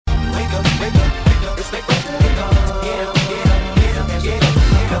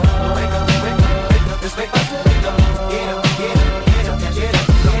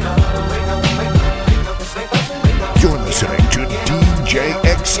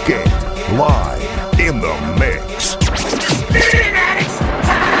Escape, live in the mix. Listen, addicts,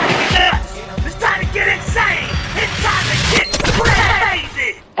 time to get nuts. It's time to get insane. It's time to get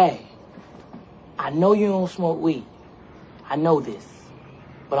crazy. Hey, I know you don't smoke weed. I know this.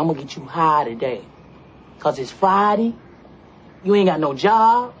 But I'm gonna get you high today. Cause it's Friday, you ain't got no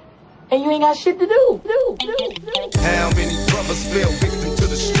job, and you ain't got shit to do. How many brothers fell victim to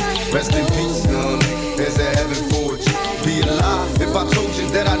the street? Rest in peace, young nigga. There's a heaven for you. Be alive if I told you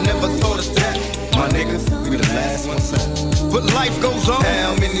that I never thought of that. My niggas, we the last ones left. But life goes on.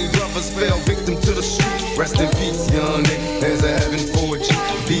 How many brothers fell victim to the street? Rest in peace, young nigga. There's a heaven for you.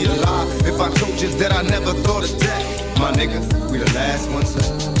 Be alive if I told you that I never thought of that. My niggas, we the last ones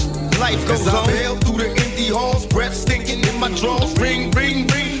left. Life goes on. I bail through the empty halls, breath stinking in my drawers. Ring, ring,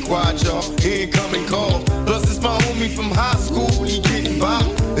 ring. Quiet, y'all. Incoming call. Plus, it's my homie from high school. He getting by.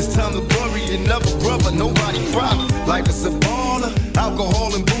 It's time to bury another brother. Nobody cry. Life is a baller.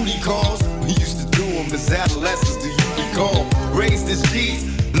 Alcohol and booty calls. We used to do them as adolescents. Do you recall? Raised as G's.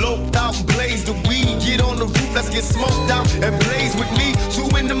 Loped out and blazed the weed. Get on the roof. Let's get smoked out and blaze with me.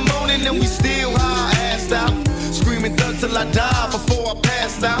 2 in the morning and we still high assed out. Screaming thug till I die before I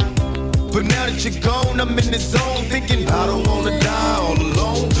passed out. But now that you're gone, I'm in the zone thinking I don't wanna die all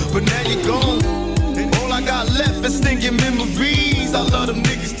alone. But now you're gone, and all I got left is stinging memories. I love them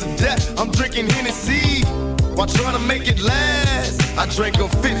niggas to death. I'm drinking Hennessy while trying to make it last. I drank a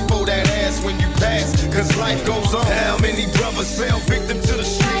fit for that ass when you pass, cause life goes on. How many brothers fell victim to the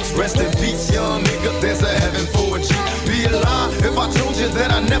streets? Rest in peace, young nigga. There's a heaven for a G. Be alive if I told you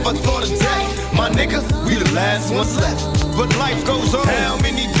that I never thought of death. My nigga, we the last ones left. But life goes on. How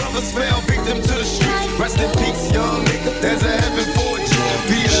many brothers fell victim to the streets? Rest in peace, young nigga. There's a heaven for a G.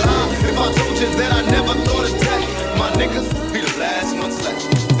 Be alive if I told you that I never thought of death. My niggas, we the last ones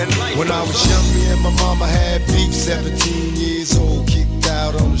left. When I was young, me and my mama had beef. 17 years old, kicked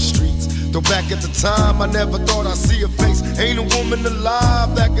out on the streets. Though back at the time, I never thought I'd see her face. Ain't a woman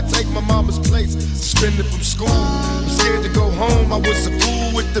alive that could take my mama's place. Suspended from school, I'm scared to go home. I was a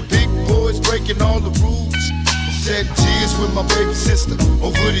fool with the big boys, breaking all the rules. Shed tears with my baby sister.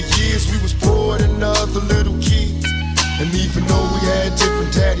 Over the years, we was poor than other little kids. And even though we had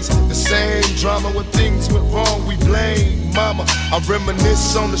different daddies, the same drama when things went wrong, we blame mama. I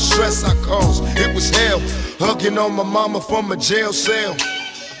reminisce on the stress I caused. It was hell, hugging on my mama from a jail cell.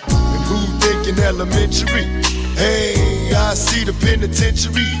 And who thinking elementary? Hey, I see the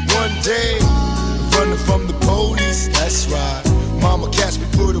penitentiary one day. Running from the police, that's right. Mama catch me,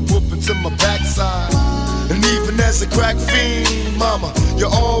 put a whooping to my backside. And even as a crack fiend, mama, you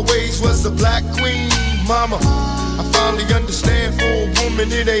always was the black queen, mama. I finally understand for a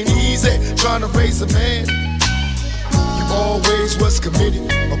woman it ain't easy trying to raise a man. You always was committed,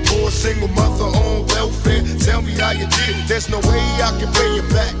 a poor single mother on welfare. Tell me how you did it, there's no way I can pay you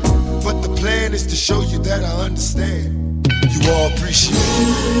back. But the plan is to show you that I understand. You all appreciate it.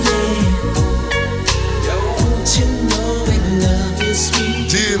 Don't you know that love is sweet?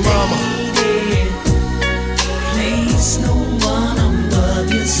 Dear mama, place no one above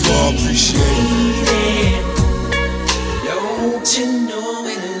you, you all appreciate it. Don't you know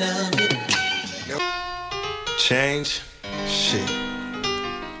we love you? Change? Shit.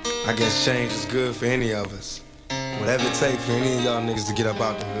 I guess change is good for any of us. Whatever it takes for any of y'all niggas to get up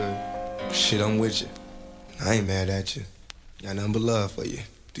out the hood. Shit, I'm with you. I ain't mad at you. Got nothing but love for you.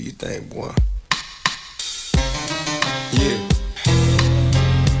 Do you think, boy? Yeah.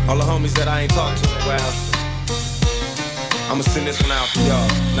 All the homies that I ain't talked to in a while, I'ma send this one out for y'all.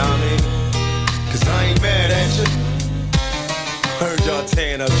 Know what I mean? Cause I ain't mad at you. Heard y'all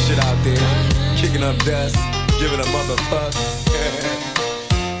tearing up shit out there, kicking up dust, giving a motherfuck.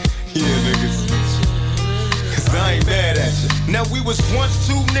 Yeah, niggas. Cause I ain't mad at you. Now we was once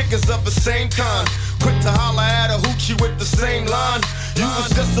 2 niggas of the same kind, quick to holler at a hoochie with the same line. You was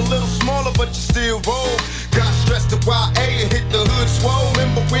just a little smaller, but you still roll. Got stressed to YA and hit the hood swole.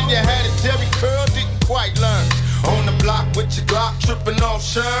 Remember when you had a Jerry curl, didn't quite learn. On the block with your Glock, tripping off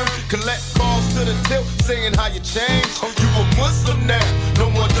Sherm. Collect calls to the tilt, saying how you changed. You a Muslim now, no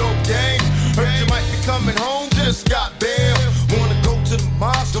more dope game. Heard you might be coming home, just got bail. Wanna go to the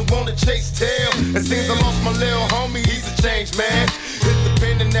mosque, don't wanna chase tail. And since I lost my little homie, he's a changed man.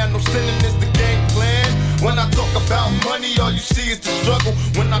 Independent now, no sinning is the game plan. When I talk about money, all you see is the struggle.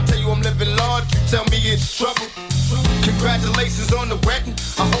 When I tell you I'm living large, you tell me it's trouble. Congratulations on the wedding.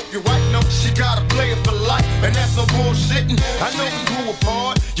 I hope your wife knows she gotta play it for life, and that's no bullshitting. I know we grew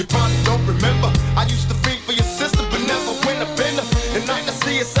apart, you probably don't remember. I used to think for your sister, but never went a bender. And I can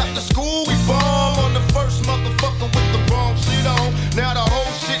see us after school, we bomb on the first motherfucker with the wrong shit on. Now the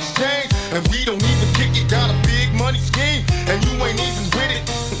whole shit's changed, and we don't even kick it. Got a big money scheme, and you ain't even with it.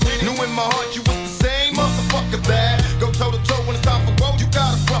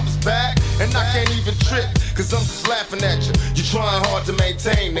 cause I'm just laughing at you. You trying hard to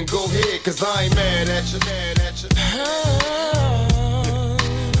maintain, then go ahead, cause I ain't mad at you.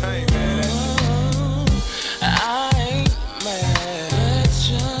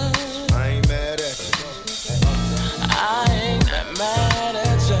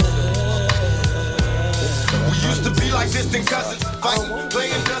 Distant cousins, fighting,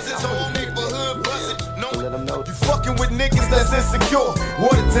 playing dozens, whole neighborhood buzzing. No, you fucking with niggas that's insecure.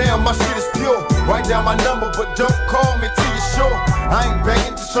 Water down, my shit is pure. Write down my number, but don't call me till you're sure. I ain't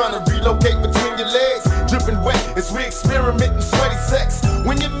begging, just trying to relocate between your legs. Dripping wet as we experiment in sweaty sex.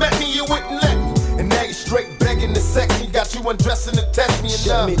 When you met me, you wouldn't let me. And now you're straight begging to sex me. Got you undressing to test me and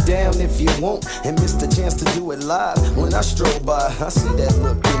shut me down if you want and miss the chance to do it live. When I stroll by, I see that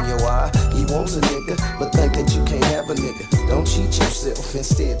look in your eye. You want a nigga, but think that you can't have a nigga. Don't cheat yourself,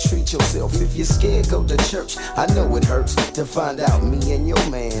 instead treat yourself. If you're scared, go to church. I know it hurts to find out me and your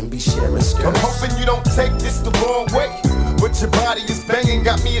man be sharing skirts. I'm hoping you don't take this the wrong way, but your body is banging,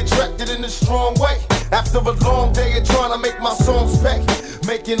 got me attracted in a strong way. After a long day of trying to make my songs pay,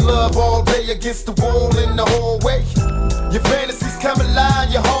 making love all day against the wall in the hallway. Your fantasies come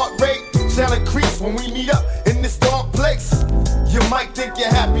alive, your heart rate shall increase when we meet up in this dark place. You might think you're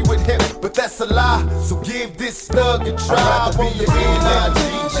happy with him, but that's a lie. So give this thug a try. I'd rather be your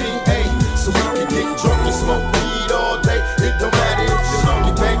N-I-G-G-A, so we can get drunk and smoke weed all day. It don't matter if you're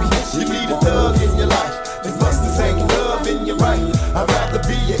lonely, baby. You need a thug in your life. They must have ain't love in your right. I'd rather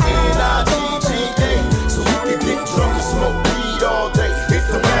be your N-I-G-G-A, so we can get drunk and smoke weed all day. It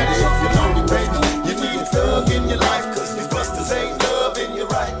don't matter if you're lonely, baby. You need a thug in your life, cause these busters ain't love in your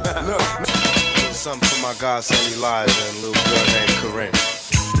right. Look, something for my godson Elijah and a little girl named Corinne.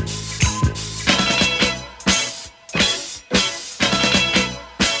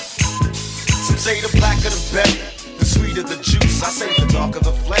 Some say the blacker the better, the sweeter the juice. I say the darker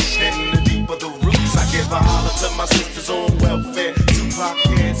the flesh and the deeper the roots. I give a holler to my sisters on welfare, Tupac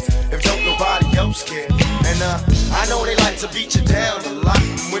kids, if don't nobody else care. And I know they like to beat you down a lot.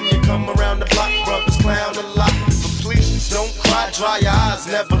 When you come around the block, brothers clown a lot. Please don't cry, dry your eyes,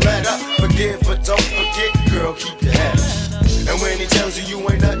 never let up. Forgive but don't forget, girl, keep your head up. And when he tells you you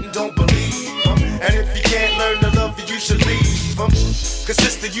ain't nothing, don't believe him. And if you can't learn to love you, you should leave him. Cause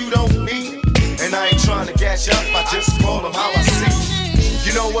sister, you don't need it. And I ain't trying to gas you up, I just call him how I see.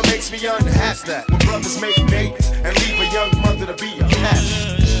 You know what makes me unhappy? That when brothers make babies and leave a young mother to be a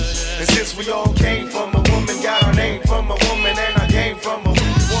mess. And since we all came from a woman, got our name from a woman, and I came from a woman.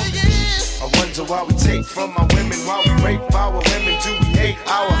 I wonder why we take from our women, why we rape our women, do we hate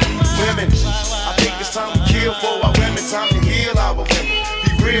our women? I think it's time to kill for our women, time to heal our women,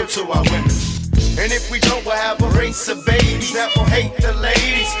 be real to our women. And if we don't, we'll have a race of babies that will hate the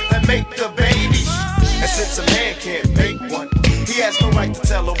ladies that make the babies. And since a man can't make one, he has no right to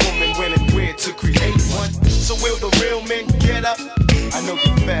tell a woman when and where to create one. So will the real men get up? I know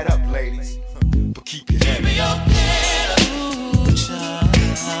you're fed up, ladies, but keep your head up.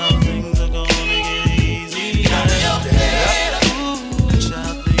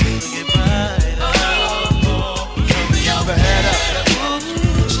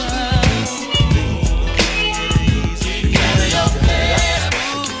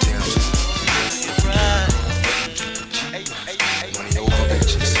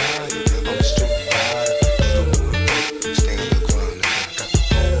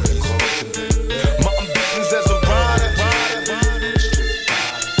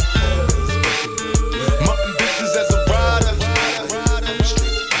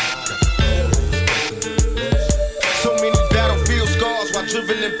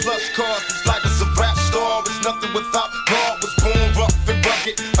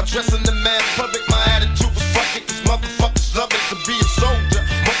 Dressing the man public, my attitude was fuck it. These motherfuckers love it to be a soldier.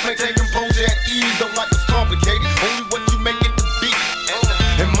 Most maintain composure at ease, don't like it's complicated. Only what you make it to be.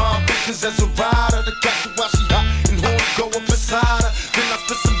 And my business as a rider, the cat to while she hot and horns go up inside her. Then I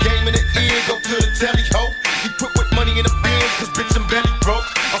spit some game in the ear, go to the telly ho. You put with money in the bin, cause bitch I'm belly broke.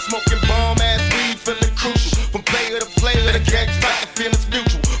 I'm smoking bomb ass weed, feeling crucial. From player to player, the gang's like the feelings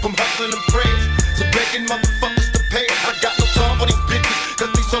mutual. From hustling and prayers to begging motherfuckers to pay. I got no time for these bitches.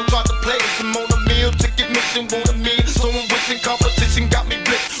 So try to play us. I'm on a meal, ticket mission, want a meal. So I'm wishing competition got me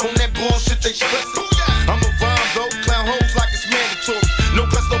blitzed on that bullshit they stress. I'm a rhyme though, clown hoes like it's mandatory. No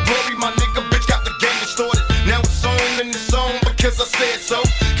quest, no glory, my nigga bitch got the game distorted. Now it's on and it's on because I said so.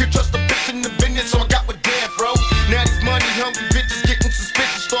 Can't trust the bitch in the business, so I got with them.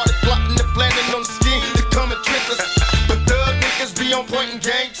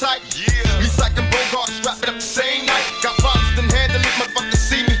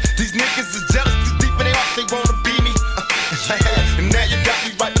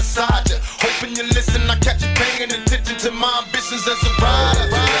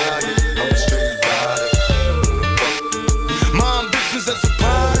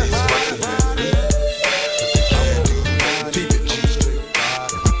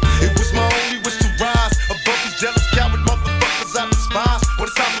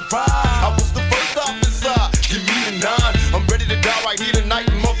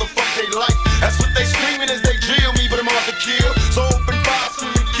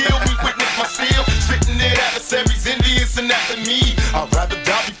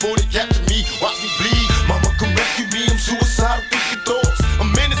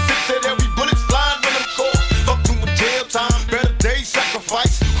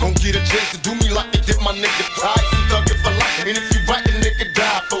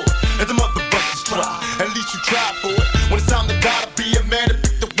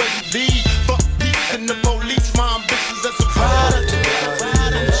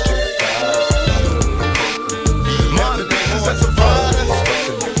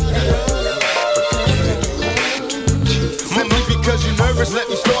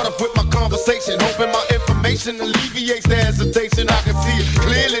 conversation alleviates the hesitation. I can see it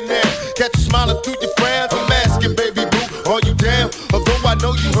clearly now. Catch you smiling through your frowns. I'm asking, baby boo, are you down? Although I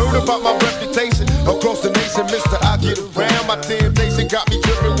know you heard about my reputation across the nation, mister, I get around. My temptation got me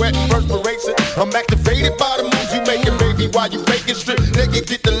dripping wet in perspiration. I'm activated by the moves you making, baby. While you faking strip, nigga,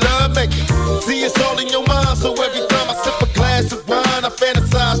 get the love making. See, it's all in your mind, so every time I sip a glass of wine, I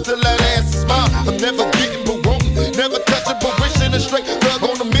fantasize till that ass is mine. I'm never getting but wanting, never touching but wishing. A straight thug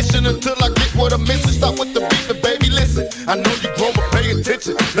on a mission until I get what I'm missing. Stop with the beat, but baby, listen. I know you grown, but pay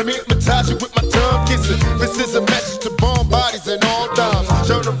attention. Let me hypnotize you with my tongue kissing. This is a message to bomb bodies and all dimes.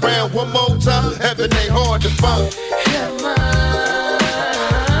 Turn around one more time, heaven ain't hard to find.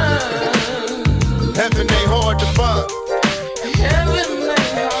 Heaven ain't hard to find.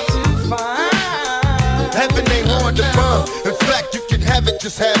 Heaven ain't hard to find. In fact, you can have it,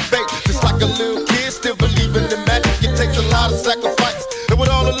 just have faith. Just like a little kid, still believing in magic. It takes a lot of sacrifice. And with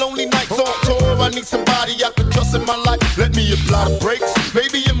all the lonely nights on tour, I need somebody I can trust in my life. Let me apply the brakes.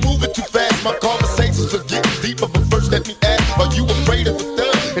 Maybe you're moving too fast. My conversations are getting deeper, but first let me ask, are you afraid of the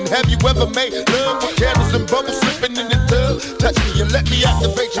thug? And have you ever made love with candles and bubbles slipping in the tub? Touch me and let me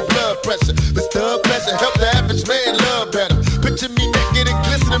activate your blood pressure. This thug pleasure help the average man love better. Picture me naked and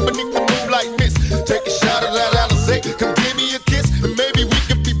glistening beneath the moonlight mist. Take a shot of that Alizé, come give me a kiss, and maybe we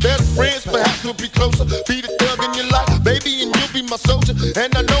could be better friends. Perhaps we'll be closer. Be the thug in your life, baby, and you'll be my soldier.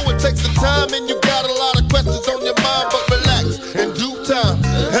 And I know it takes some time, and you got a lot of questions on your mind, but relax. In due time,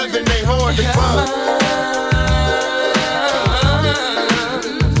 heaven ain't hard to find.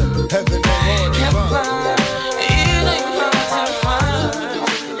 Heaven ain't hard to find.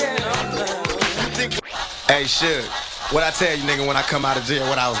 Hey, Suge, what I tell you, nigga, when I come out of jail,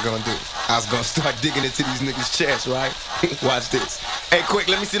 what I was gonna do? I was gonna start digging into these niggas' chests, right? Watch this. Hey, quick,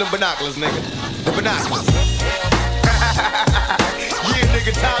 let me see them binoculars, nigga. The binoculars. Yeah,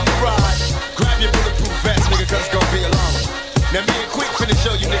 nigga, time to ride. Grab your bulletproof vest, nigga, cause it's gonna be a long one. Now, me and Quick finna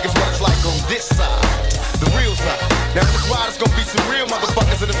show you niggas what it's like on this side. The real side. Now, this ride is gonna be some real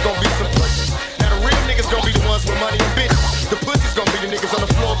motherfuckers and it's gonna be some pussies. Now, the real niggas gonna be the ones with money and bitches. The pussies gonna be the niggas on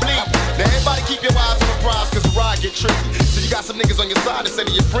the floor bleeding. Now, everybody keep your eyes on the prize cause the ride get tricky. So you got some niggas on your side that say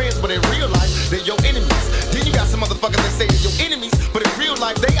they're your friends, but in real life, they're your enemies. Then you got some motherfuckers that say they're your enemies, but in real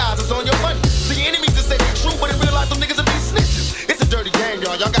life, they eyes is on your money. So your enemies that say they true, but in real life, them niggas will be snitches. It's a dirty game,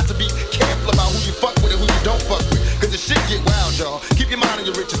 y'all. Y'all got to be careful about who you fuck with and who you don't fuck with. Cause the shit get wild, y'all. Keep your mind on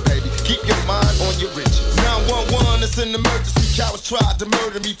your riches, baby. Keep your mind on your riches. 911, it's an emergency. Cowards tried to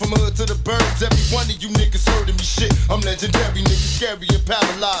murder me from hood to the birds. Every one of you niggas heard of me, shit. I'm legendary, niggas scary and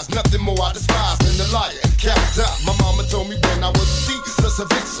paralyzed. Nothing more I despise than the liar and coward. My mama told me when I was a seed, such a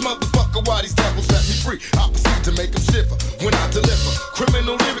vicious motherfucker, why these devils let me free? I proceed to make them shiver when I deliver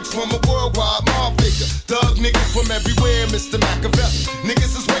criminal lyrics from a worldwide mob figure. Thug niggas from everywhere, Mr. Machiavelli.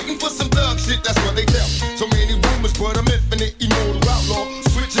 Niggas is waiting for some thug shit, that's what they tell me. So many rumors, but I'm infinite, immortal outlaw.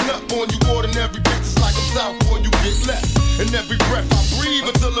 Switching up on you ordinary bitches like I'm south, boy, you get left. And every breath I breathe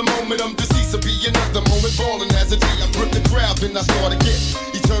until the moment I'm deceased. Will be another moment falling as a G. I grip the crowd, then I start again.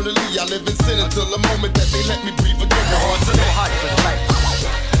 Eternally, I live in sin until the moment that they let me breathe again. So hot for the light.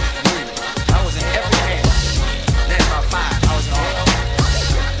 I was in every game. Last about 5, I was in all.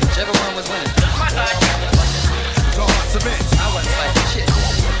 Whichever one was winning. So hard to miss. I wasn't like shit.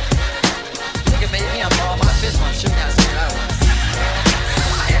 Nigga made me on all my fists on shooting out shit I was.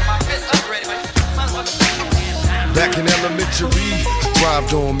 I had my fists up ready, but back in elementary, I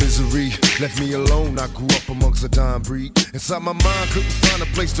thrived on misery. Left me alone, I grew up amongst a dying breed. Inside my mind, couldn't find a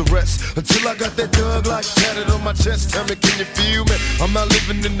place to rest until I got that thug like tatted on my chest. Tell me, can you feel me? I'm not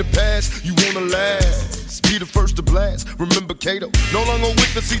living in the past, you wanna last. Be the first to blast, remember Kato. No longer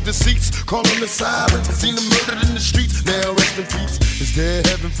with the seat deceits, calling the sirens. Seen them murdered in the streets, now rest in peace. Is there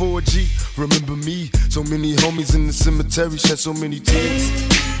heaven for a G? Remember me, so many homies in the cemetery, shed so many tears.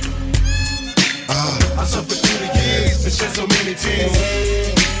 I suffered through the years and shed so many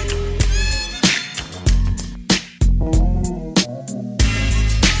tears.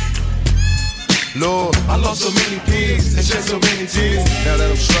 Lord, I lost so many pigs and shed so many tears. Now that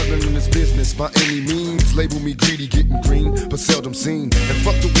I'm struggling in this business by any means, label me greedy, getting green, but seldom seen. And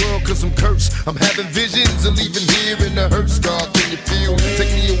fuck the world cause I'm cursed. I'm having visions of leaving here in the hurt. God, can you feel? Take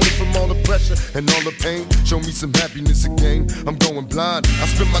me away from all the pressure and all the pain. Show me some happiness again. I'm going blind. I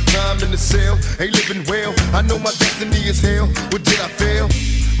spend my time in the cell, ain't living well. I know my destiny is hell. What did I fail?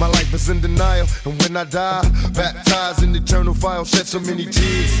 My life is in denial, and when I die, baptized in eternal fire, shed so many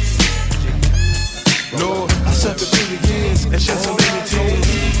tears. Lord, I suffered through the years and shed so many tears.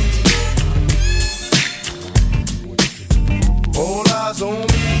 All eyes on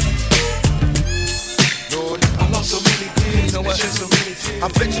me. Lord, I lost so many years. You know what? So many tears. I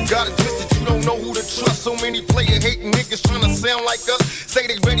bet you got it twisted, you don't know who to trust. So many player hating niggas trying to sound like us. Say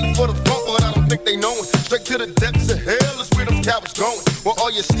they ready for the funk, but I don't think they know it. Straight to the depths of hell is where them cowards going. Well,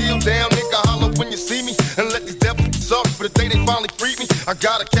 all you still down, nigga, holler when you see me. And let these devils be sorry for the day they finally freed me. I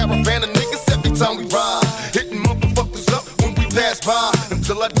got a caravan of niggas every time we ride, hitting motherfuckers up when we pass by.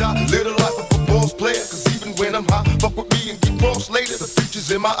 Until I die, live the life of a boss player. Cause even when I'm high, fuck with me and get lost later. The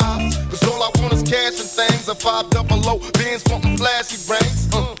future's in my eyes, cause all I want is cash and things. A 500, bands wanting flashy brains.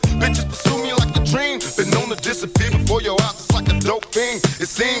 Bitches pursue me like a dream. Been known to disappear before your eyes, it's like a dope thing. It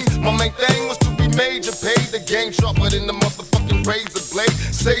seems my main thing was to be major, paid the game sharper than the motherfucking razor blade.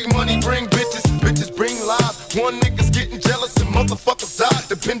 Save money, bring bitches, bitches bring lies. One nigga's getting jealous and motherfuckers die.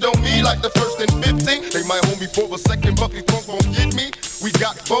 Depend on me like the first and 15. They might hold me for a second, but these punks won't get me. We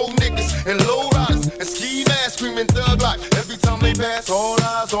got 4 niggas and low riders and ski masks screaming thug life. Every time they pass, all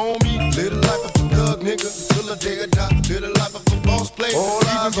eyes on me. Live the life of a thug nigga till the day I die. Live the life of a boss player. All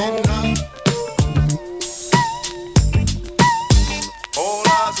eyes on me. All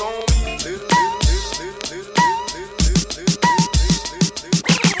eyes on me.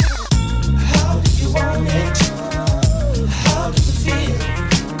 How do you want it? How do you feel?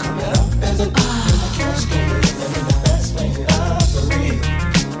 Coming up as a girl in the cash game, living in the best lane of the real.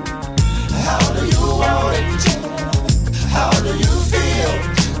 How do you want it? How do you feel?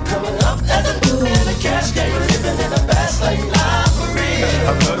 Coming up as a girl in the cash game, living in the best lane of the real.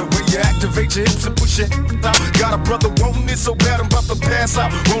 I love the way you activate your hips and push it out. Got a brother wanting it so bad I'm about to pass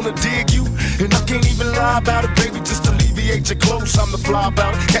out. Wanna dig you, and I can't even lie about it, baby. Just alleviate your clothes, I'm the fly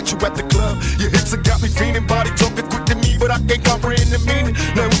about it. Catch you at the club, your hips have got me feeling. Body talking quick to me, but I can't comprehend the meaning.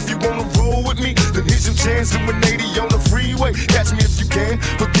 Now if you wanna roll with me, then here's your chance. Doing 80 on the freeway, catch me if you can.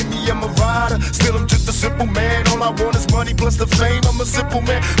 Forgive me, I'm a rider, still I'm just a simple man. All I want is money plus the fame. I'm a simple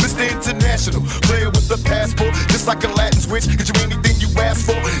man, Mr. International, player with the passport, just like a Latin switch. Get you anything you ask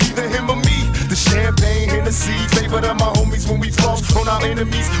for, either him or me. The champagne, Hennessy, favorite of my homies when we floss on our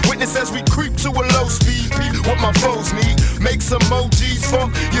enemies. Witness as we creep to a low speed. Beat what my foes need. Make some emojis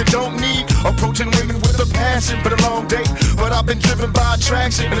funk you don't need. Approaching women with a passion, but a long day. But I've been driven by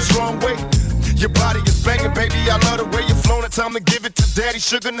attraction in a strong way. Your body is banging, baby. I love the way you're flowing. Time to give it to Daddy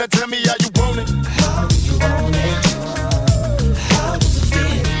Sugar. Now tell me how you want it. How do you want it? How does it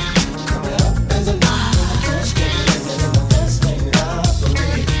feel? Coming up as a girl in the cash game, living in the best lane of the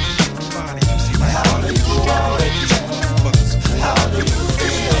real. How do you want it? How do you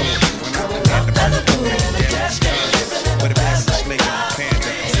feel? Coming up as a girl in the cash game, living in the best lane of the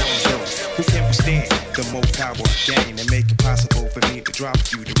real. Who can withstand the more power gain and make it possible for me to drop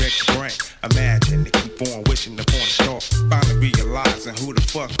you direct to brain? Imagine to keep on wishing upon a star. Finally realizing who the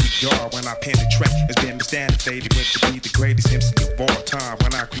fuck we are when I pen the track. It's been misdemeanated with to be the greatest MC of all time.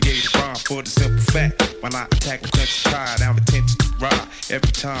 When I create a rhyme for the simple fact, when I attack the crimson tide, I'm intention to ride.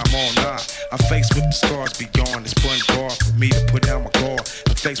 Every time all night, I'm faced with the scars beyond this blunt bar for me to put down my guard.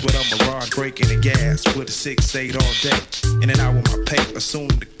 I'm faced with a mirage breaking the gas with a 6-8 all day. In and out with my paper, assume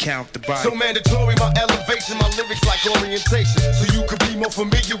to count the body. So mandatory, my elevation, my lyrics like orientation. So you could be more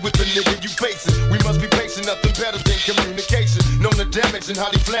familiar with the nigga you facing. We must be patient, nothing better than communication. Known to damage and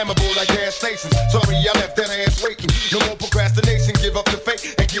highly flammable like gas stations. Sorry, I left that ass waiting. No more procrastination, give up the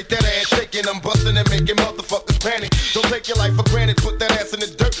fake and get that ass shaking. I'm busting and making motherfuckers panic. Don't take your life for granted, put that ass in the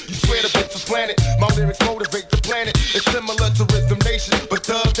dirt. You swear the bitch was planted. My lyrics motivate the planet. It's similar to Rhythm Nation, but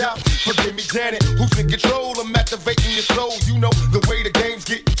thugged out. Forgive me, Janet. Who's in control? I'm activating your soul. You know the way the game's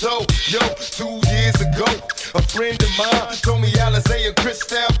getting told. Yo, 2 years ago, a friend of mine told me Alizé and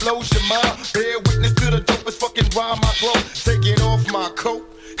Cristal blows your mind. Bear witness to the dopest fucking rhyme I grow. Taking off my coat,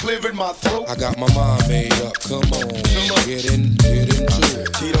 clearing my throat. I got my mind made up, come on, get into it.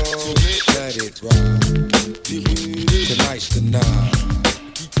 Let it ride. Tonight's the night.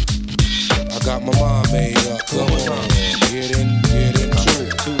 I got my mind made up, come on, get into it.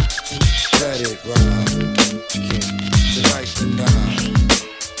 Let it ride. Tonight's the night.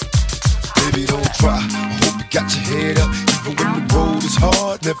 Baby, don't cry. I hope you got your head up. Even when the road is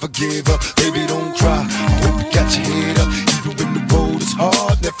hard, never give up. Baby, don't cry. I hope you got your head up. Even when the road is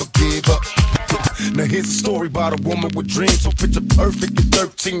hard, never give up. Now here's a story about a woman with dreams. So picture perfect at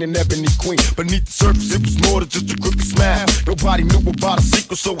 13 and ebony queen. Beneath the surface it was more than just a creepy smile. Nobody knew about a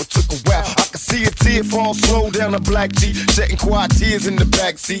secret, so it took a while. I could see a tear fall slow down a black G, shedding quiet tears in the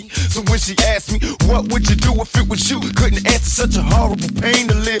backseat. So when she asked me, what would you do if it was you? Couldn't answer, such a horrible pain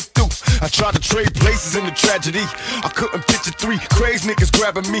to live through. I tried to trade places in the tragedy. I couldn't picture three crazy niggas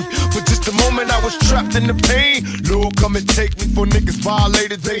grabbing me. For just a moment I was trapped in the pain. Lord, come and take me. For niggas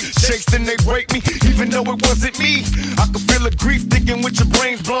violated, they chased and they raped me. Even though it wasn't me, I could feel the grief thinking with your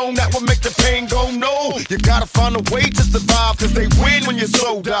brains blown. That would make the pain go no. You gotta find a way to survive, cause they win when your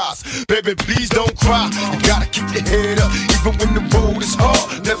soul dies. Baby, please don't cry. You gotta keep your head up, even when the road is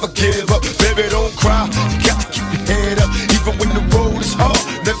hard. Never give up, baby, don't cry. You got to keep your head up, even when the road is hard.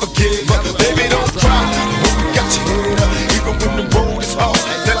 Never give up, baby, don't cry. You got your head up, even when the road is hard.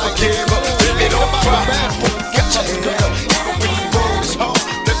 Never give up, baby, don't cry. You got your head up, even when the road is hard.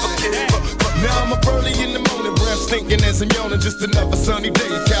 Never give up. Now I'm up early in the morning, breath stinking as I'm yawning. Just another sunny day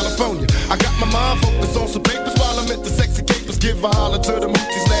in California. I got my mind focused on some papers while I'm at the sexy capers. Give a holler to the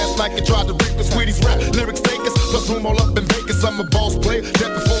moochies last night and tried to break us with these rap lyrics fakers. Plus room all up in Vegas, I'm a boss player.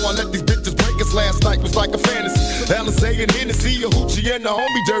 That before I let these bitches break us. Last night was like a fantasy. Alizé and Hennessy, a hoochie and the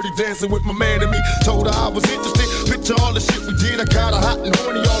homie dirty dancing with my man and me. Told her I was interested, picture all the shit we did. I got her hot and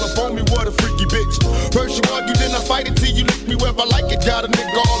horny all up on me, what a freaky bitch. First you argue, then I fight it till you lick me where I like it. Got a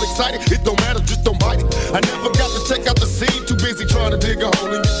nigga all excited, it don't matter, just don't bite it. I never got to check out the scene, too busy trying to dig a hole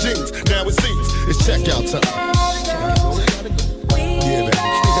in your jeans. Now it seems it's checkout time. Yeah, baby.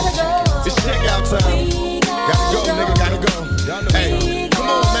 It's checkout time. Gotta go, nigga, gotta go. Hey, come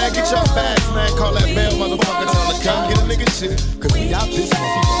on, man, get your bags, man. Call that bell, motherfucker, tell her come get a nigga shit. Cause we out this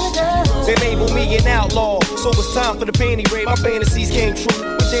motherfucker. They label me an outlaw, so it's time for the panty raid. My fantasies came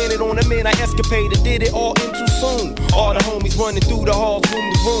true. But then it on a man, I escapaded, did it all in too soon. All the homies running through the halls,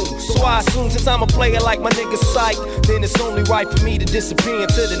 room to room. So I assume since I'm a player like my nigga Sight, then it's only right for me to disappear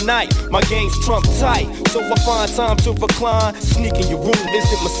into the night. My game's trump tight, so I find time to recline. Sneak in your room,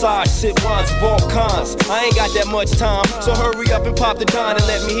 instant massage, sip wines of all kinds. I ain't got that much time, so hurry up and pop the dime and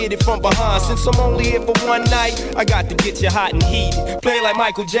let me hit it from behind. Since I'm only here for one night, I got to get you hot and heated. Play like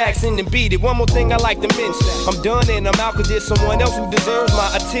Michael Jackson and beat it. One more thing I like to mention, I'm done and I'm out cause there's someone else who deserves my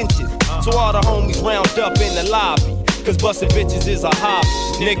attention. So all the homies round up in the lobby, cause bustin' bitches is a hobby.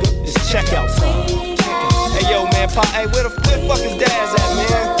 Nigga, it's checkout time. Hey yo man, hey where the fuck is Daz at, man?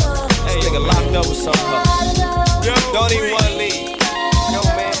 Hey, this nigga locked up with something. Don't even wanna leave. Yo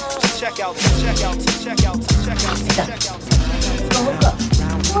man, check out.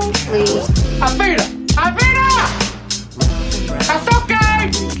 Alvina! That's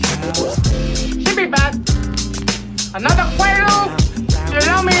okay! She'll be back. Another quaalude, she'll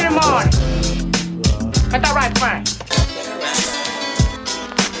know me in the morning. Get that right, Frank?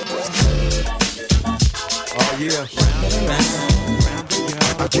 Oh yeah,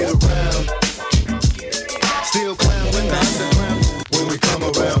 I get around. Still clown when the underground when we come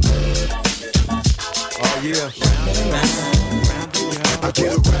around. Oh yeah, I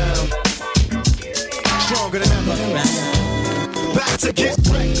get around. Stronger than ever. Back to get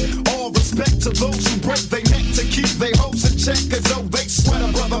wrecked. All respect to those who break their neck to keep their hopes in check, as though they sweat a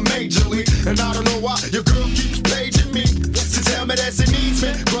brother majorly. And I don't know why your girl keeps paging me to tell me that she needs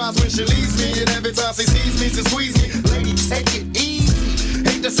me. Cries when she leaves me, and every time she sees me, she squeeze me. Lady, take it easy.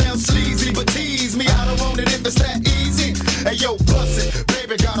 Hate to sound sleazy, but tease me. I don't want it if it's that easy. Hey yo, bust it,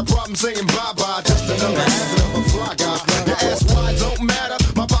 baby, got a problem saying bye bye. Just another habit of a fly guy. Your ass wide don't matter.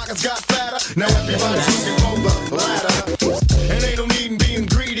 My pockets got fatter. Now everybody's looking for the ladder. And ain't no need in being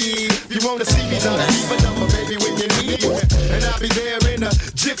greedy. If you wanna see me, don't keep a number, baby, when you need me. And I'll be there in a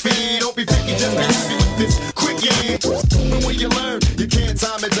jiffy. Don't be picky, just be happy with this quick, yeah. But when you learn, you can't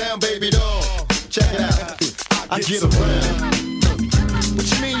time it down, baby, dog. Check it out. I get around. What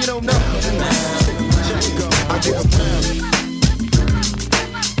you mean you don't know? Check it out. I get around.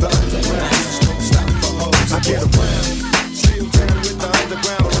 The underground. Don't stop for hoes. I get around. Still down with the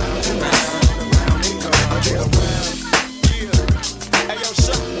underground. I get around. Yeah. Hey, yo,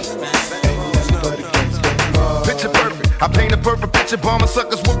 shut Picture perfect. I paint a perfect picture, bombing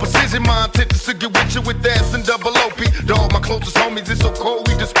suckers with precision. My intentions to get with you with ass and double OP. Dog, my closest homies, it's so cold,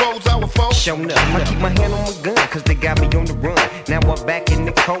 we dispose our foes. Showing up, I keep my hand on my gun, cause they got me on the run. Now I'm back in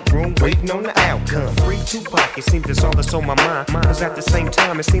the courtroom, waiting on the outcome. Free Tupac, it seems that's all that's on my mind. Cause at the same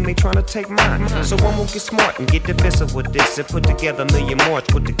time, it seems they trying to take mine. So I'm gonna get smart and get defensive with this and put together a million more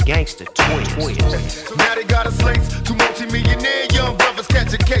with the gangster twist. Now they got us laced, two multi-millionaire young brothers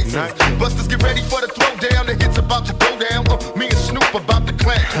catching cases. Busters get ready for the throwdown, the hits about to go down. Me and Snoop about to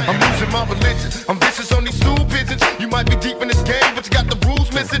clap. I'm losing my religion, I'm vicious on these stool pigeons. You might be deep in this game, but you got the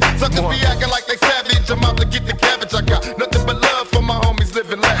rules missing. Suckers be acting like they savage, I'm out to get the cabbage. I got nothing but love for my homies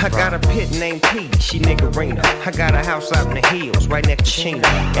living life. I got a pit named P, she niggerina. I got a house out in the hills, right next to Sheena.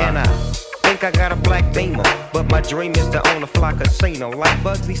 And I think think I got a black Beamer, but my dream is to own a fly casino like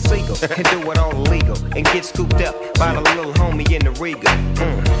Bugsy Siegel and do it all illegal and get scooped up by the little homie in the Riga.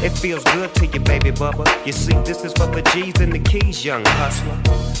 It feels good to you, baby bubba. You see, this is for the G's and the keys, young hustler.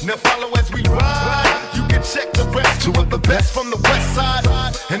 Now follow as we ride. You can check the rest. Two of the best from the west side,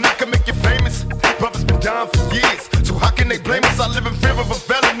 and I can make you famous. Brothers been down for years, so how can they blame us? I live in fear of a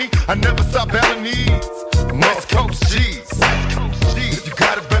felony. I never stop belling these West Coast G's. If you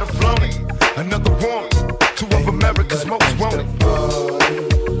got a better floating, another one. Two of America's most wanted.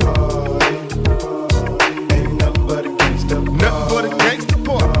 Ain't nothing but a gangsta. Nothing but a gangsta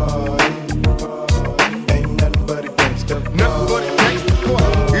boy. Ain't nothing but a gangsta. Nothing but a gangsta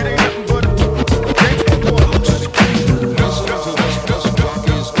boy. It ain't nothing but a gangsta boy.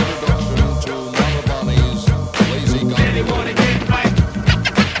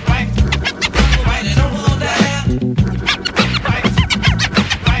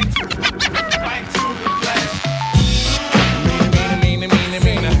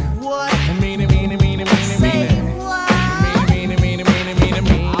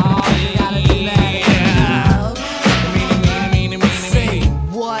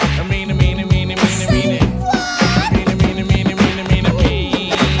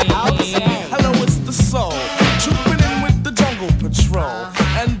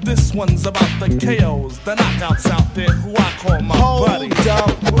 One's about the KOs, the knockouts out there who I call my buddy.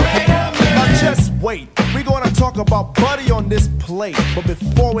 Now just wait, we gonna talk about Buddy on this plate. But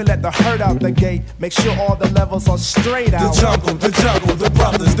before we let the herd out the gate, make sure all the levels are straight out. The jungle, the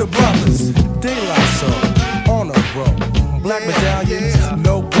brothers, De La Soul, on a roll. Black medallions,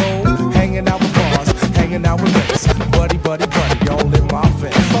 no gold, hanging out with bars, hanging out with mates. Buddy, all in my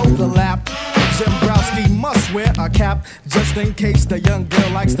face. Fold the lap. Zembrowski must wear a cap, just in case the young girl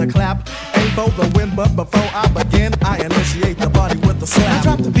likes to clap. Ain't for the win, but before I begin, I initiate the body with a slap. I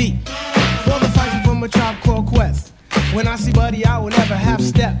drop the beat for the fight from a Tribe Called Quest. When I see Buddy, I will never half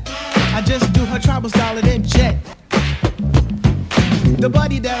step. I just do her tribal style and then jet. The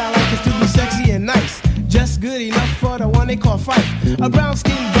Buddy that I like is to be sexy and nice, just good enough for the one they call Fife. A brown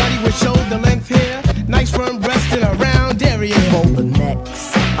skinned Buddy with shoulder length hair, nice firm breast and a round area. For the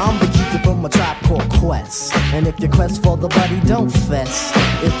next, I'm the keeper from a Tribe Called Quest. And if you quest for the Buddy, don't fess.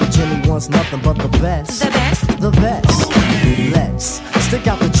 If the Jimmy wants nothing but the best, the best. Let's stick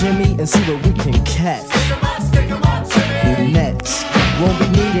out the Jimmy and see what we can catch. Next, won't be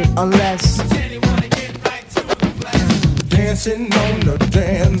needed unless dancing on the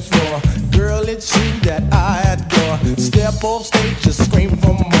dance floor. Girl, it's you that I adore. Step off stage, just scream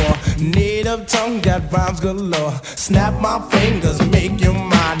for more. Native tongue got rhymes galore. Snap my fingers, make you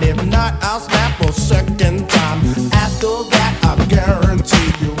mine. If not, I'll snap a second time. After that, I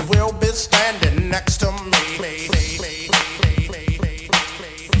guarantee you will be standing next to me.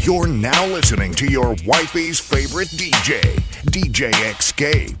 You're now listening to your wifey's favorite DJ, DJ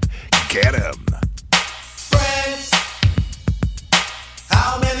Escape. Get him. Friends,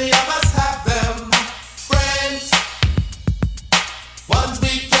 how many of us have them? Friends, ones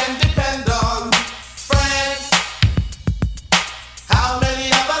we can depend on. Friends, how many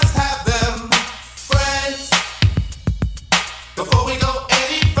of us have them? Friends, before we go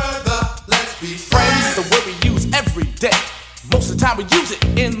any further, let's be friends. The word we use every day. Most of the time we use it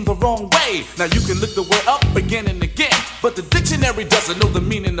in the wrong way. Now you can look the word up again and again, but the dictionary doesn't know the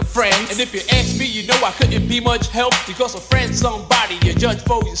meaning of friends. And if you ask me, you know I couldn't be much help, because a friend's somebody you judge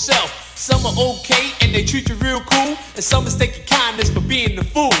for yourself. Some are okay and they treat you real cool, and some mistake your kindness for being the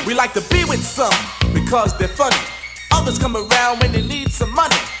fool. We like to be with some because they're funny. Others come around when they need some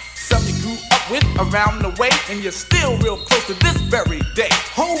money. Some you grew up with around the way, and you're still real close to this very day.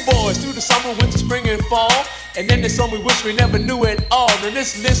 Homeboys through the summer, winter, spring, and fall. And then there's some we wish we never knew at all. And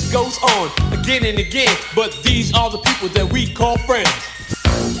this list goes on again and again. But these are the people that we call friends.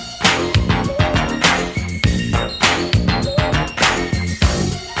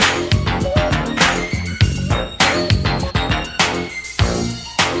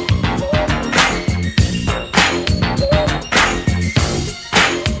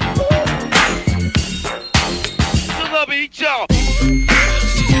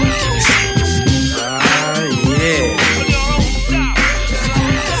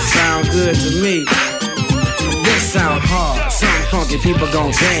 Sound good to me. This sound hard. Something funky people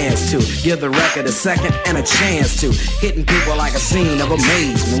gon' dance to. Give the record a second and a chance to. Hitting people like a scene of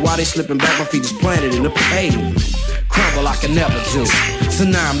amazement. While they slipping back, my feet is planted in the pavement. Crumble I can never do. So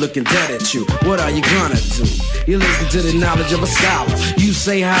now I'm looking dead at you. What are you gonna do? You listen to the knowledge of a scholar. You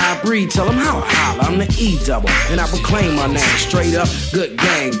say how I breathe, tell them how I holler. I'm the E-double, and I proclaim my name. Straight up, good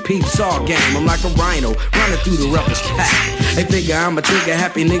gang, peeps all game. I'm like a rhino, running through the roughest pack. They figure I'm a trigger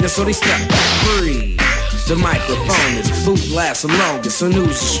happy nigga, so they step back. Breathe. The microphone is who lasts the longest, so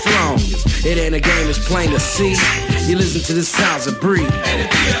news is strongest. It ain't a game, it's plain to see. You listen to the sounds of Breathe.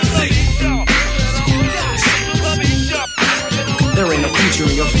 There ain't a future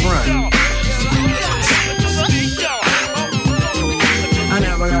in your front. I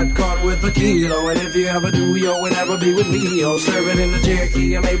never got caught with a kilo, and if you ever do, yo, it never be with me, yo. Serve it in the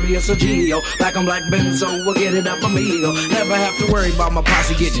Cherokee, and maybe it's a Geo. Black on black Benzo, we'll get it up amigo. Never have to worry about my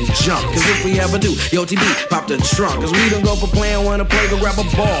posse getting jumped, cause if we ever do, yo, TB, pop the trunk. Cause we don't go for playing, wanna play, go grab a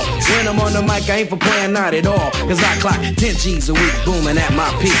ball. When I'm on the mic, I ain't for playing, not at all. Cause I clock 10 G's a week, booming at my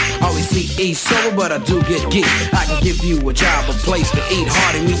peak. Always see East sober, but I do get geek. I can give you a job, a place to eat.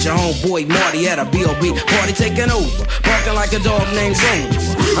 Hardy, meet your homeboy Marty at a B.O.B. Party taking over, barking like a dog named Rover.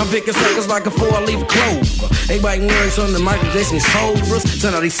 I'm picking suckers like a 4-leaf clover. They biting words on the Michael Jackson's cobras. So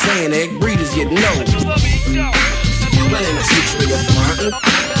now they saying egg breeders get no. But in the future you're front.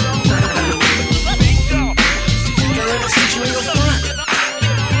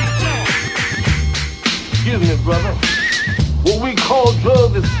 Excuse me, brother. What we call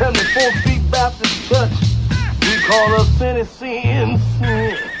drugs is 74 Feet Baptist Church. We call us Tennessee.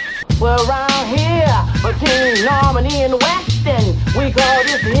 Well, around here, between Normandy and Weston, we call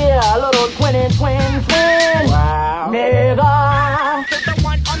this here a little twin. Wow. Nigga. To the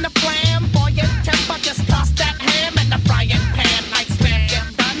one on the flamboyant temper, just toss that ham in the frying pan. Like spam get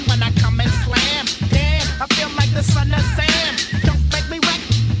done when I come and slam. Damn, I feel like the son of Sam. Don't make me wreck.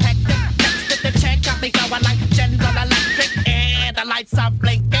 Hectic, next to the check, got me going like General Electric. And the lights are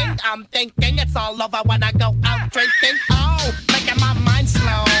blinking. I'm thinking it's all over when I go out drinking. Oh, making my mind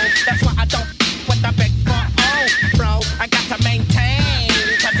slow. That's why I don't with the big 4-0, bro. I got to maintain,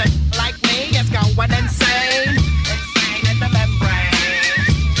 cause it like me is going insane. Insane in the membrane.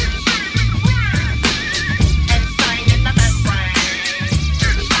 Insane in the membrane.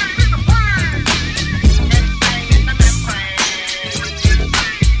 Insane in the membrane.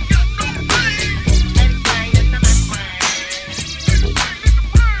 Insane in the membrane.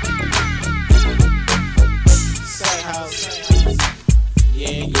 Say house.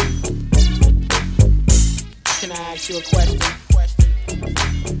 Yeah, you. Can I ask you a question?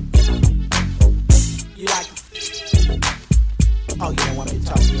 You like? Oh, you don't want me to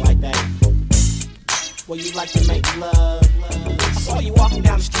talk to you like that? Well, you like to make love. I saw you walking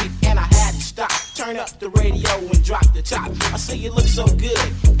down the street and I had to stop. Turn up the radio and drop the top. I see you look so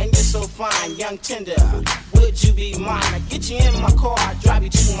good and you're so fine, young tender. Would you be mine? I get you in my car, I drive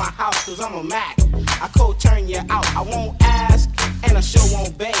you to my house, cause I'm a Mac. I cold turn you out, I won't ask and I sure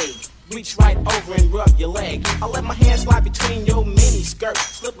won't beg. Reach right over and rub your leg. I let my hand slide between your mini skirt.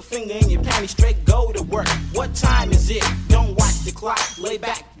 Slip a finger in your panty, straight go to work. What time is it? Don't watch the clock. Lay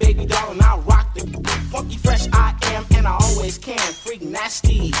back, baby doll, and I'll rock the funky fresh I am, and I always can. Freak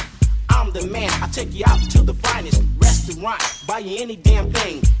nasty, I'm the man. I take you out to the finest restaurant. Buy you any damn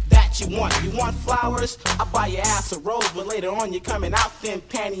thing that you want. You want flowers? I buy your ass a rose, but later on you're coming out them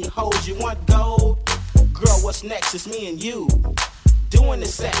pantyhose. You want gold? Girl, what's next? It's me and you doing the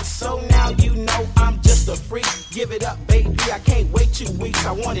sex, so now you know I'm just a freak. Give it up, baby, I can't wait 2 weeks.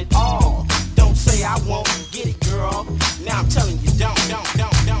 I want it all. Don't say I won't get it, girl. Now I'm telling you, don't.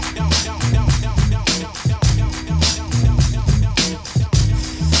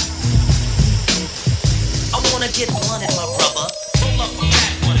 I wanna get money, my brother. Pull up a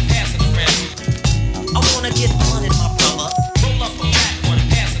fat one and pass it around. I wanna get money, my brother. Pull up a fat one and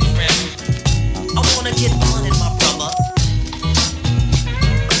pass it around. I wanna get money, my brother.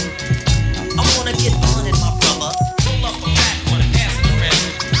 Get money, my brother. Pull up a fat one and pass it around.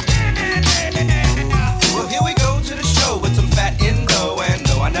 Well, here we go to the show with some fat indo. And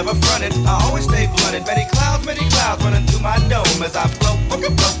though I never fronted, I always stay blunted. Many clouds running through my dome as I float on.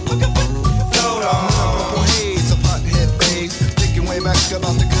 Haze, some hothead babes, thinking way back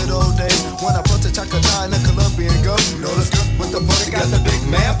about the good old days when I put the Chacadai in the Colombian go. You know that's good with the funky, got the big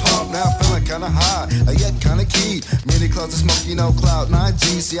man pump. Now I'm feeling kinda high, yet kinda key. Many clouds of smoke, you know, cloud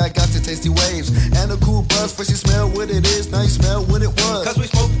 9G. See, I got the tasty waves and a cool buzz. First you smell what it is, now you smell what it was. Cause we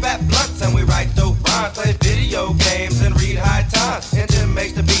smoke fat blunts and we write dope rhymes, play video games and read high times. Engine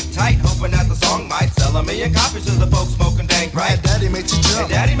makes the beat tight, hoping that the song might sell 1 million copies to the folks smoking dank right. Daddy made you jump. And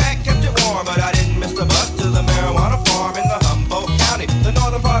Daddy Mac kept it warm, but I didn't miss the bus to the marijuana farm in the Humboldt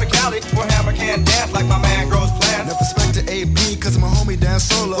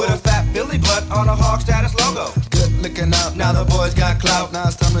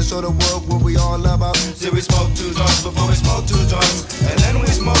time to show the world what we all about. See, we smoke 2 joints before we smoke 2 joints, and then we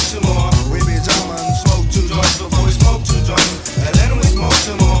smoke 2 more. We be jamming, smoke 2 joints before we smoke 2 joints, and then we smoke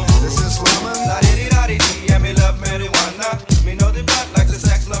 2 more. This is slamming, la-di-di-da-di-di, and me love marijuana. Me know the blood like the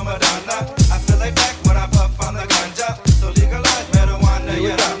sex la Madonna. I feel like back when I puff on the ganja, so legalize marijuana.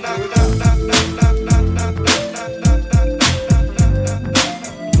 Yeah, nah.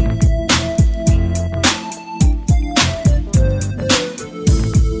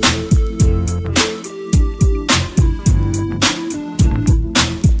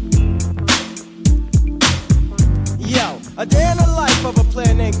 A day in the life of a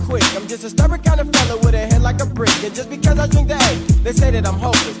player named Quick. I'm just a stubborn kind of fella with a head like a brick. And just because I drink the A, they say that I'm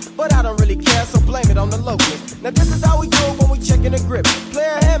hopeless. But I don't really care, so blame it on the locals. Now this is how we do it when we checkin' the grip.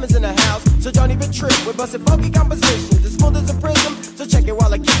 Player Hammond's in the house, so don't even trip. We're bustin' funky compositions, as smooth as a prism. So check it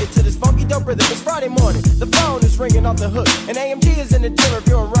while I kick it to this funky dope rhythm. It's Friday morning, the phone is ringing off the hook. And AMG is in the gym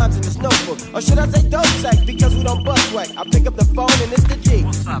reviewing rhymes in his notebook. Or should I say dope sack, because we don't bust whack. I pick up the phone and it's the G.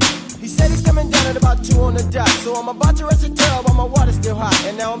 What's up? He said he's coming down at about 2 on the dot. So I'm about to rest a tail while my water's still hot.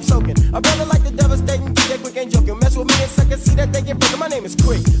 And now I'm soaking. A brother like the devastating DJ Quick ain't joking. Mess with me and suck and see that they get broken. My name is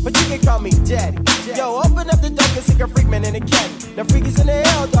Quick, but you can call me Daddy. Yo, open up the door and see a freak man in a caddy. Now freak is in the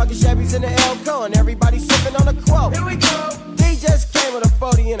L, dog, and Shabby's in the L con. Everybody sipping on a quote. Here we go. D just came with a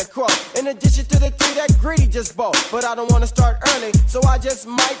 40 and a quote. In addition to the 3 that Greedy just bought. But I don't wanna start early, so I just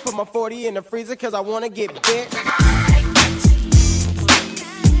might put my 40 in the freezer, cause I wanna get bit.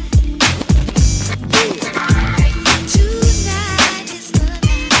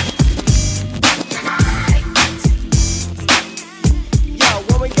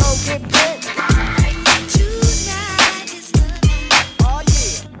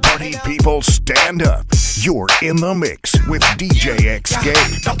 Party people, stand up. You're in the mix with DJ Escape.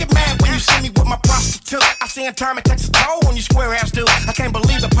 Don't get mad when you see me with my prostitute. I see in time it takes a toll on you square ass dude. I can't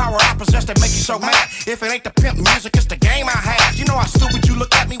believe the power I possess that make you so mad. If it ain't the pimp music, it's the game I have. You know how stupid you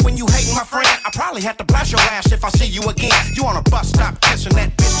look at me when you hating my friend. I probably have to blast your ass if I see you again. You on a bus stop kissing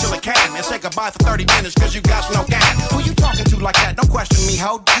that bitch till it came. And say goodbye for 30 minutes cause you got no game. Who you talking to like that? Don't question me,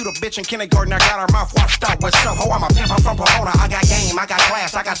 ho. You the bitch in kindergarten, I got her mouth washed out with soap. Ho, I'm a pimp, I'm from Pomona. I got game, I got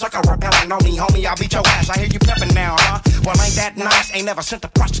class, I got sucker repellent on me, homie. I'll beat your ass. I hear you pimping now, huh? Well, ain't that nice? Ain't never sent a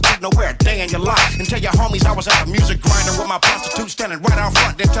prostitute nowhere a day in your life. And tell your homies I was at the music grinder with my prostitute standing right out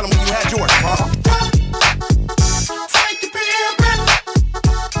front. Then tell them when you had yours, huh? Fight the pimpin'.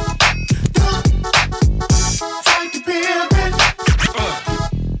 Fight the pimpin'.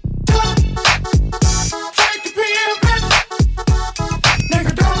 Fight the pimpin'.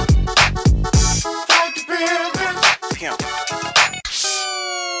 Nigga, don't fight the pimpin'. Pimp.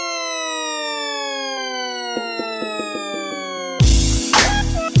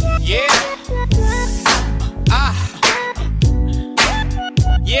 Yeah.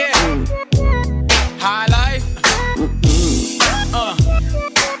 Yeah. High life.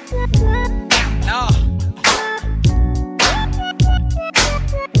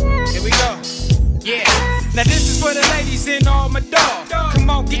 Here we go. Yeah. Now this is for the ladies and all my dogs. Come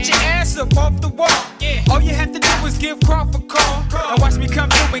on, get your ass up off the wall. Yeah. All you have to do is give Crawford a call. And watch me come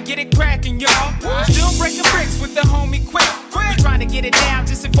through and get it cracking, y'all. I'm still breaking bricks with the homie Quick. We trying to get it down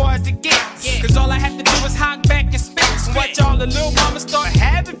just as far as it gets. Cause all I have to do is hop back and spit. And watch all the little mamas start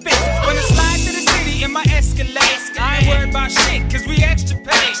having fits. When I slide to the city in my Escalade, I ain't worried about shit cause we extra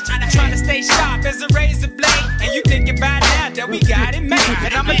paid. Trying to stay sharp as a razor blade. And you thinking by now that we got it made.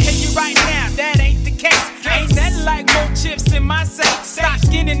 And I'ma tell you right now, that ain't the case. Ain't nothing like more chips in my safe. Stop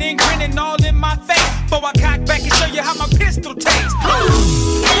skinning and grinning all in my face. Before I cock back and show you how my pistol tastes.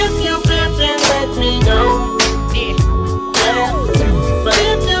 If you flip then let me know. Yeah. But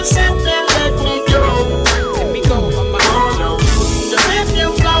if you sit then let me go. Let me go, mama. Oh no. Cause if you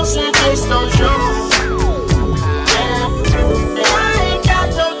close and taste no show. I ain't got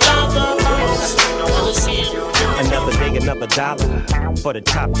no job to lose. I wanna see you. Another day, another dollar. For the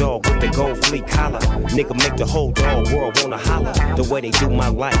top dog with the gold fleet collar. Nigga make the whole dog world wanna holler. The way they do my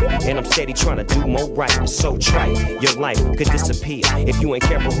life. And I'm steady trying to do more right. It's so trite. Your life could disappear. If you ain't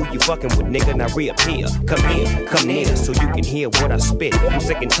careful who you fucking with, nigga, now reappear. Come here, come near, so you can hear what I spit. I'm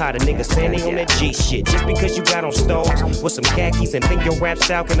sick and tired of niggas standing on that G shit. Just because you got on stoves with some khakis and think your rap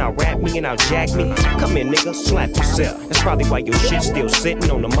style can out-rap me and out-jack me. Come here, nigga, slap yourself. That's probably why your shit's still sitting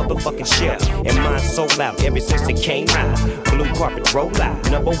on the motherfucking shelf. And mine's sold out ever since it came out. Blue carpet roll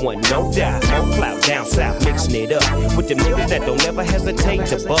out, number one, no doubt. More clout down south, mixing it up with them niggas that don't ever hesitate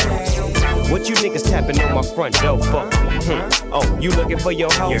to bust. What you niggas tapping on my front door for? Oh, you looking for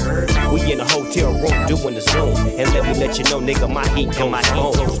your hoe? We in a hotel room doing the Zoom. And let me let you know, nigga, my heat goes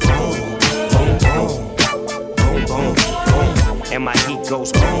boom. Boom, boom, boom, boom, boom. and my heat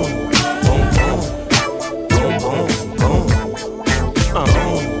goes boom, boom, boom, boom, boom, boom. Boom, boom, boom, boom,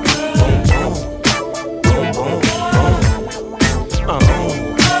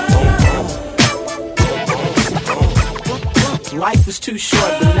 boom. Life is too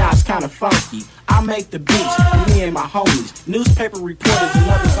short, but now it's kinda funky. I make the beats, me and my homies. Newspaper reporters and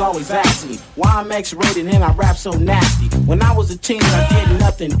others always ask me why I'm X-rated and I rap so nasty. When I was a teen, I did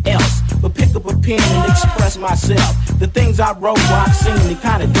nothing else but pick up a pen and express myself. The things I wrote were obscene and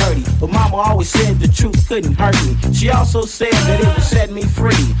kinda dirty, but mama always said the truth couldn't hurt me. She also said that it would set me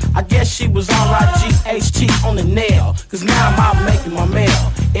free. I guess she was R-I-G-H-T on the nail, cause now I'm out making my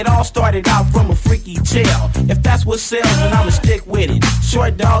mail. It all started out from a freaky tale. If that's what sells, then I'ma stick with it.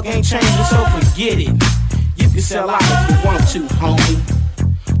 Short dog ain't changing, so forget it. You can sell out if you want to, homie,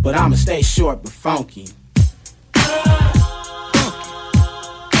 but I'ma stay short but funky.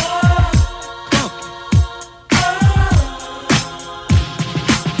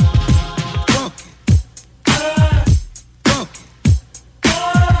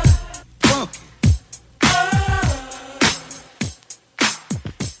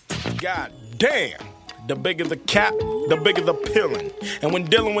 God damn. The bigger the cap, the bigger the pillin'. And when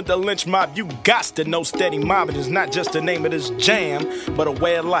dealing with the lynch mob, you gots to know steady mobbing is not just the name of this jam, but a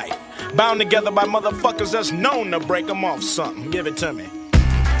way of life. Bound together by motherfuckers that's known to break them off something. Give it to me.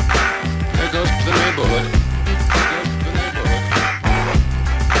 There goes to the neighborhood.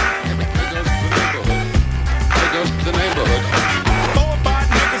 There goes to the neighborhood. 4 or 5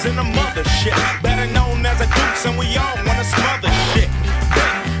 niggas in the mothership, better known as a dukes, and we all wanna smother shit.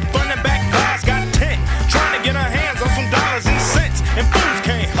 Front and back guys got tent, trying to get our hands on some dollars and cents, and fools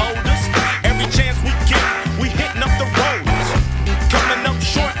can't hold us. Every chance we get, we hitting up the roads, coming up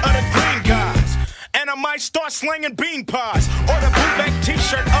short of the green guys. And I might start slinging bean pies or the bootleg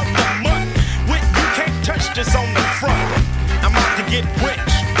t-shirt of the month with "You can't touch this" on the front. I'm out to get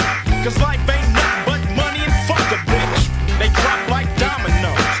rich, cause life ain't nothing but money and fuck a bitch. They drop like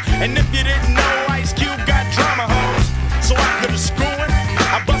dominoes, and if you didn't know, Ice Cube got drama hoes. So after the screwing,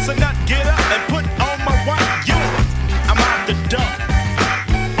 I bust a nut, get up, and put on my white unit. I'm out the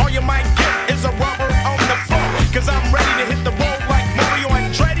dump. All you might get is a rubber on the floor, cause I'm ready to hit the road like Mario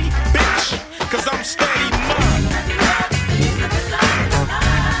Andretti, bitch, cause I'm steady mine.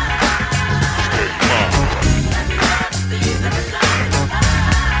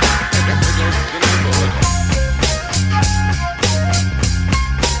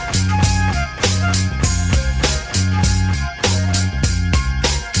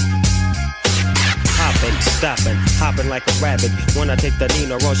 Stopping, hopping like a rabbit. When I take the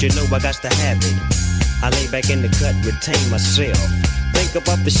Nino Ross, you know I got to have it. I lay back in the cut, retain myself. Think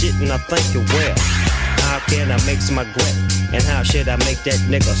about the shit and I think it well. How can I mix my grip? And how should I make that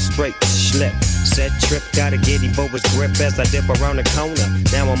nigga straight slip? Set trip, gotta get him for his grip as I dip around the corner.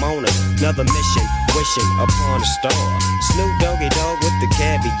 Now I'm on another mission, wishing upon a star. Snoop Doggy Dogg with the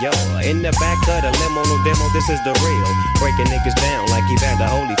caviar. In the back of the limo, no demo, this is the real. Breaking niggas down like Evander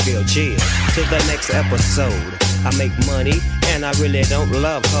Holyfield. Chill to the next episode. I make money and I really don't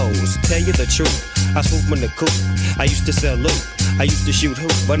love hoes. Tell you the truth, I swoop in the coop. I used to sell loot, I used to shoot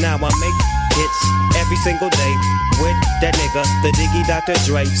hoop, but now I make hits every single day with that nigga, the Diggy Dr.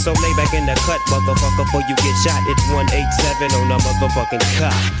 Dre. So lay back in the cut, motherfucker, before you get shot. It's 187 on the motherfucking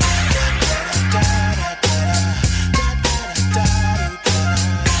cop.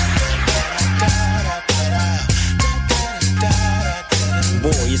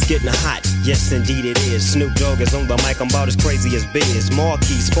 Boy, it's getting hot, yes indeed it is. Snoop Dogg is on the mic, I'm about as crazy as Biz.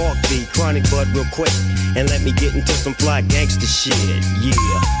 Marquis, Spark B, Chronic Bud real quick, and let me get into some fly gangster shit.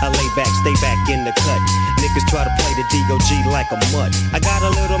 Yeah, I lay back, stay back in the cut. Niggas try to play the D.O.G. like a mutt. I got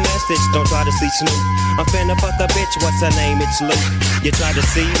a little message, don't try to see Snoop. I'm finna fuck a bitch, what's her name? It's Luke. You try to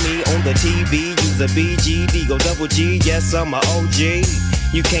see me on the TV, use a BG, D-O-double-G, yes I'm a OG.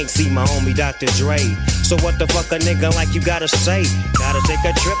 You can't see my homie Dr. Dre. So what the fuck a nigga like you gotta say? Gotta take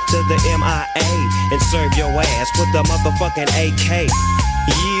a trip to the MIA and serve your ass with the motherfucking AK.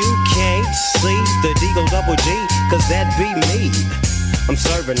 You can't see the D-O-double-G, cause that be me. I'm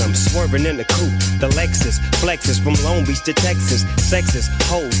serving them, swerving in the coupe. The Lexus flexes from Long Beach to Texas. Sexist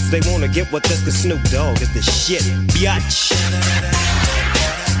hoes, they wanna get with us cause Snoop Dogg is the shit, biatch.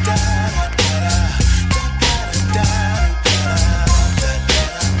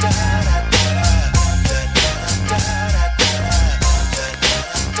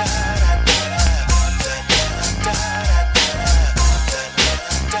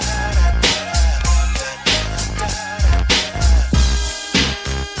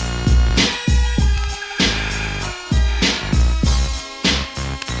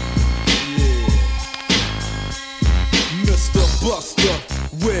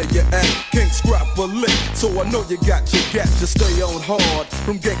 where you at, can't scrap a lick. So I know you got your gap, just stay on hard.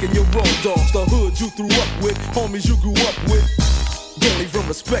 From ganking your road dogs, the hood you threw up with, homies you grew up with. Don't even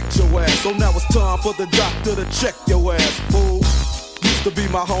respect your ass, so now it's time for the doctor to check your ass, fool. Used to be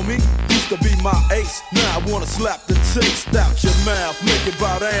my homie, used to be my ace. Now I wanna slap the taste out your mouth, make it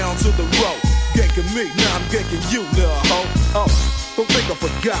bow down to the road. Ganking me, now I'm ganking you, little hoe. Oh, don't think I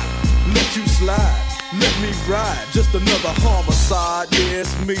forgot, let you slide, let me ride. Just another homicide, yeah,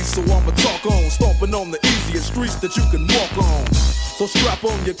 it's me, so I'ma talk on. Stomping on the easiest streets that you can walk on. So strap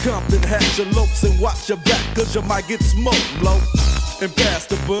on your Compton hat, your lopes, and watch your back, cause you might get smoked, low. And pass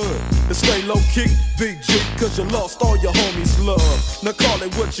the bud, and stay low key, BG, cause you lost all your homies' love. Now call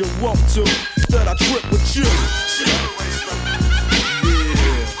it what you want to, that I trip with you. Yeah,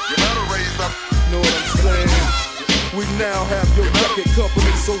 you better raise up. Know what I'm saying? We now have your record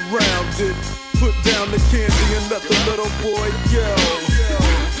company surrounded. Put down the candy and let the little boy go.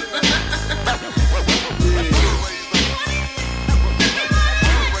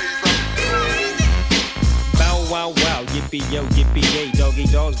 Wow, wow, yippee yo, yippee yay, doggy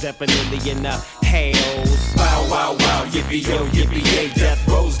dogs definitely in the house. Wow, wow, wow, yippee yo, yippee yay, death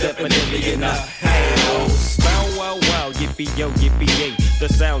row's definitely in the house. Wow, wow, wow, yippee yo, yippee yay, the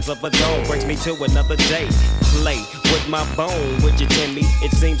sounds of a dog brings me to another day. Play with my bone, with your Jimmy.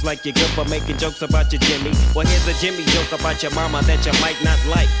 It seems like you're good for making jokes about your Jimmy. Well, here's a Jimmy joke about your mama that you might not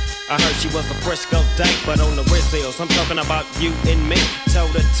like. I heard she was a Frisco dyke, but on the wrist hills, I'm talking about you and me,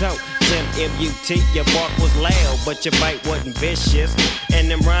 toe to toe. M-U-T, your bark was loud, but your bite wasn't vicious. And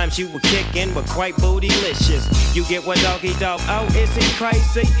them rhymes you were kicking were quite bootylicious. You get what, doggy dog? Oh, is it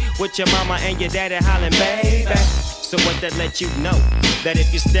crazy? With your mama and your daddy hollering, baby. So what that let you know? That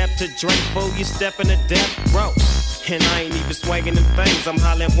if you step to drink, fool, you step in the death row. And I ain't even swagging them things. I'm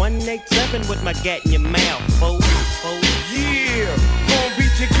hollering 187 with my gat in your mouth, fool. Yeah, Long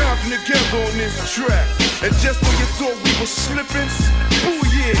Beach and Compton together on this track. And just when you thought we were slipping, ooh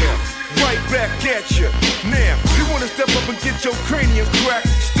yeah, right back at you. Now, you wanna step up and get your cranium cracked,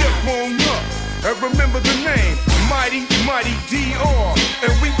 step on up. And remember the name, Mighty, Mighty DR.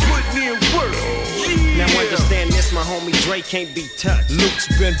 And we putting in work. Yeah. Now understand this, my homie Dre can't be touched. Luke's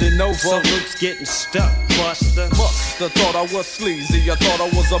bending over, so Luke's getting stuck, Buster. Buster thought I was sleazy, I thought I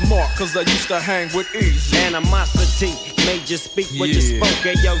was a mark, cause I used to hang with Easy. Animosity made you speak what you spoke.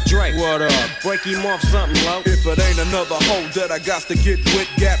 Hey yo, Dre, what up? Break him off something low. If it ain't another hoe that I got to get with,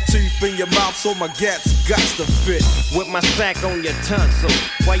 gap teeth in your mouth so my gats got to fit. With my sack on your tonsil,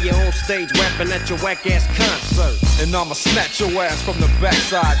 while you on stage rapping at your whack ass concert. And I'ma snatch your ass from the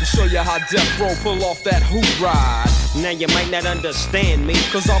backside and show you how Death Row pull off that hoop ride. Now you might not understand me,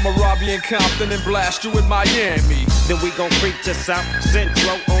 cause I'ma rob you in Compton and blast you in Miami. Then we gon' creep to South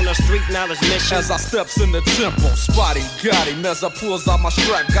Central on a street knowledge mission. As I steps in the temple, Spotty got him as I pulls out my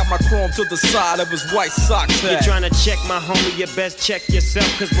strap. Got my chrome to the side of his white socks hat. You tryna check my homie, you best check yourself,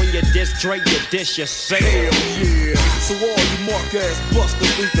 cause when you diss Dre, you diss yourself. Hell yeah, so all you mark ass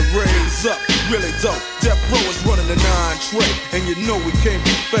busters need to raise up. Really dope, Death Row is running the 9 tray, and you know we can't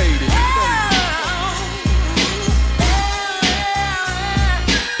be faded.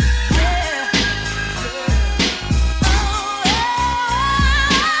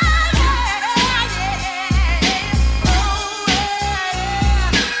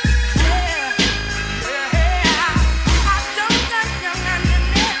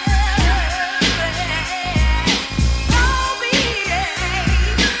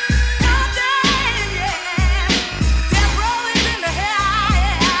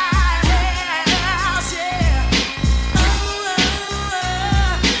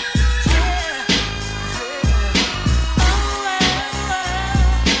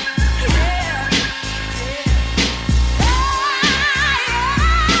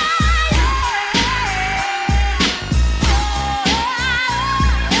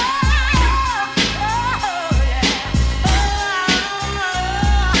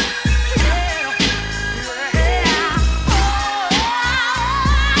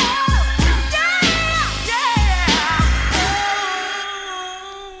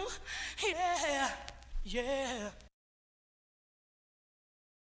 Yeah.